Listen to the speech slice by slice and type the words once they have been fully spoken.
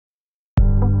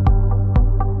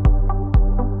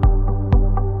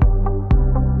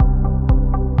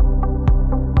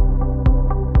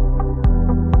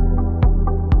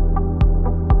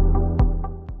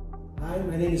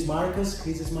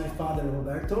This is my father,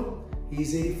 Roberto.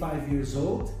 He's 85 years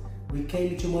old. We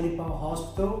came to Manipal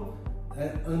Hospital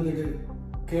under the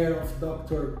care of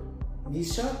Dr.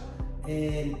 Mishra,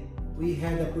 and we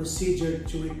had a procedure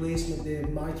to replace the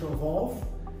mitral valve.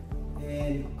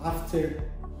 And after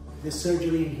the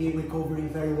surgery, he recovering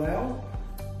very well.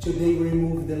 Today we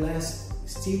removed the last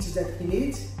stitches that he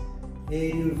needs,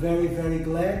 and we're very, very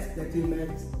glad that we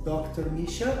met Dr.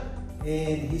 Mishra,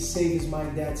 and he saved my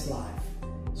dad's life.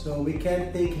 So we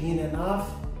can't thank him enough,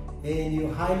 and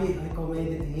you highly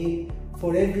recommended him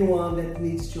for everyone that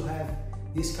needs to have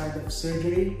this kind of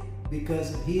surgery,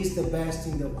 because he is the best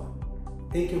in the world.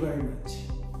 Thank you very much.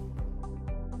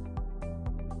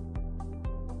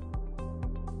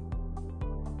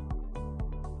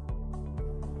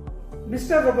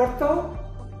 Mr. Roberto,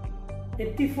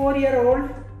 84-year-old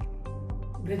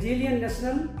Brazilian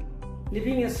national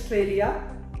living in Australia.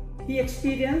 He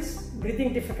experienced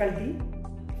breathing difficulty.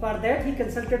 For that he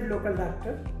consulted local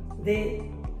doctor.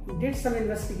 They did some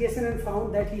investigation and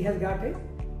found that he has got a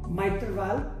mitral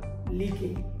valve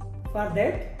leaking. For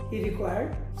that he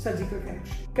required surgical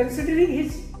correction. Considering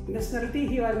his nationality,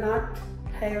 he was not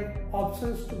have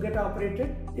options to get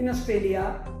operated in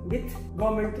Australia with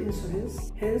government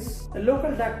insurance. Hence, the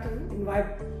local doctor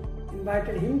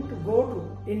invited him to go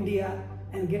to India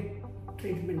and get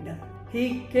treatment done.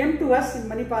 He came to us in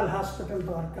Manipal Hospital,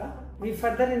 Dwarka. We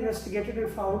further investigated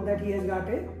and found that he has got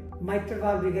a mitral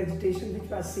valve agitation, which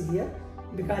was severe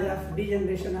because of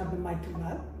degeneration of the mitral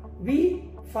valve. We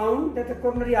found that the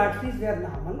coronary arteries were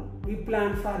normal. We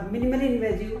planned for minimally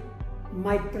invasive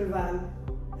mitral valve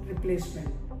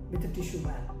replacement with a tissue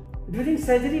valve. During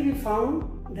surgery, we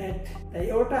found that the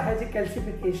aorta has a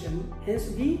calcification. Hence,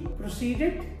 we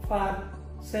proceeded for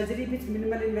surgery with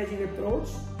minimal invasive approach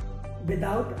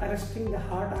without arresting the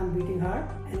heart on beating heart,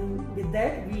 and with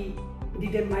that we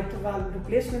did a mitral valve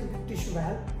replacement with tissue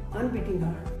valve on beating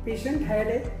heart. Patient had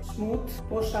a smooth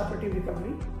post-operative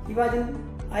recovery. He was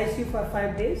in ICU for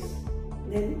 5 days,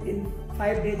 then in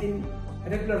 5 days in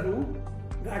regular room,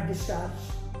 got discharged.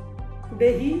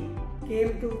 Today he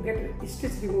came to get a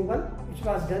stitch removal, which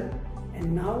was done,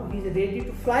 and now he is ready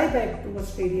to fly back to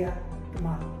Australia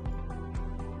tomorrow.